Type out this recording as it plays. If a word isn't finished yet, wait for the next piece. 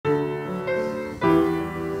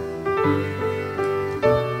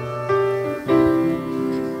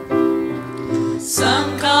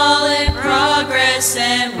grace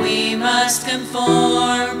and we must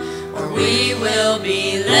conform, or we will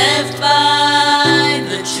be left by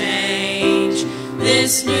the change.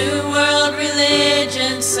 This new world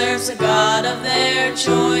religion serves a God of their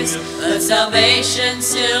choice, but salvation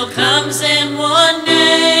still comes in one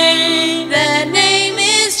name. That name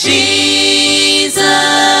is Jesus,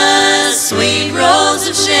 sweet Rose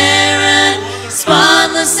of Sharon,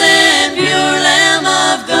 spotless and pure Lamb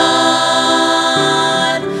of God.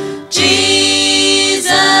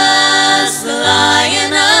 Jesus, the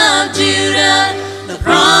Lion of Judah, the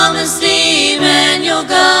promised Emmanuel,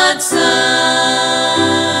 God's Son.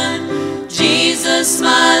 Jesus,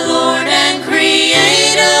 my Lord and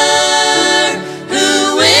Creator,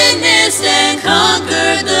 who witnessed and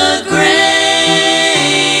conquered the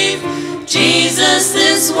grave. Jesus,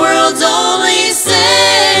 this world's only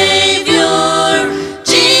Savior.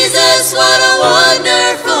 Jesus, what a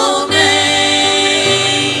wonderful name.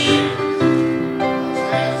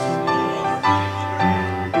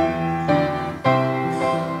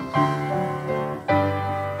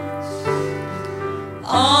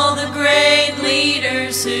 All the great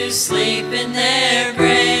leaders who sleep in their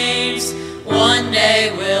graves one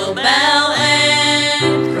day will bow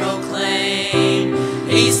and proclaim,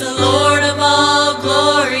 He's the Lord of all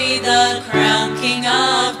glory, the crowned King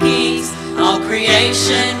of kings. All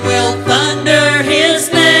creation will thunder His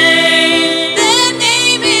name. That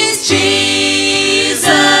name is Jesus,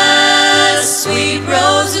 sweet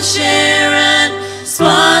Rose of Sharon,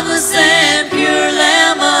 spotless and pure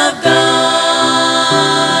Lamb of God.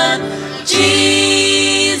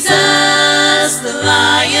 Jesus, the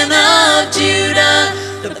Lion of Judah,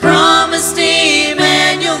 the promised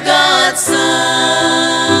Emmanuel, God's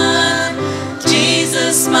Son.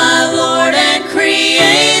 Jesus, my Lord and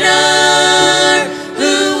Creator,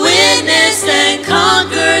 who witnessed and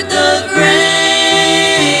conquered the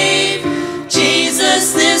grave.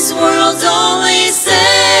 Jesus, this world's only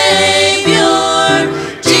Savior.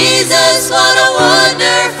 Jesus, what a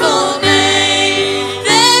wonderful name.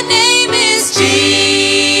 That name is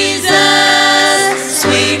Jesus,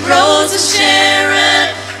 sweet Rose of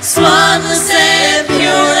Sharon, spotless and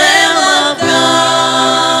pure Lamb of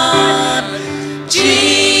God.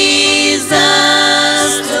 Jesus,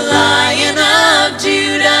 the Lion of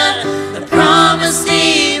Judah, the promised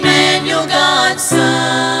Emmanuel, God's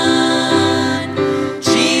Son.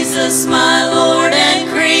 Jesus, my Lord and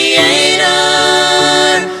Creator,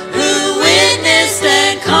 who witnessed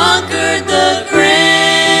and conquered the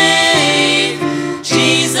grave.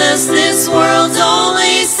 Jesus, this world's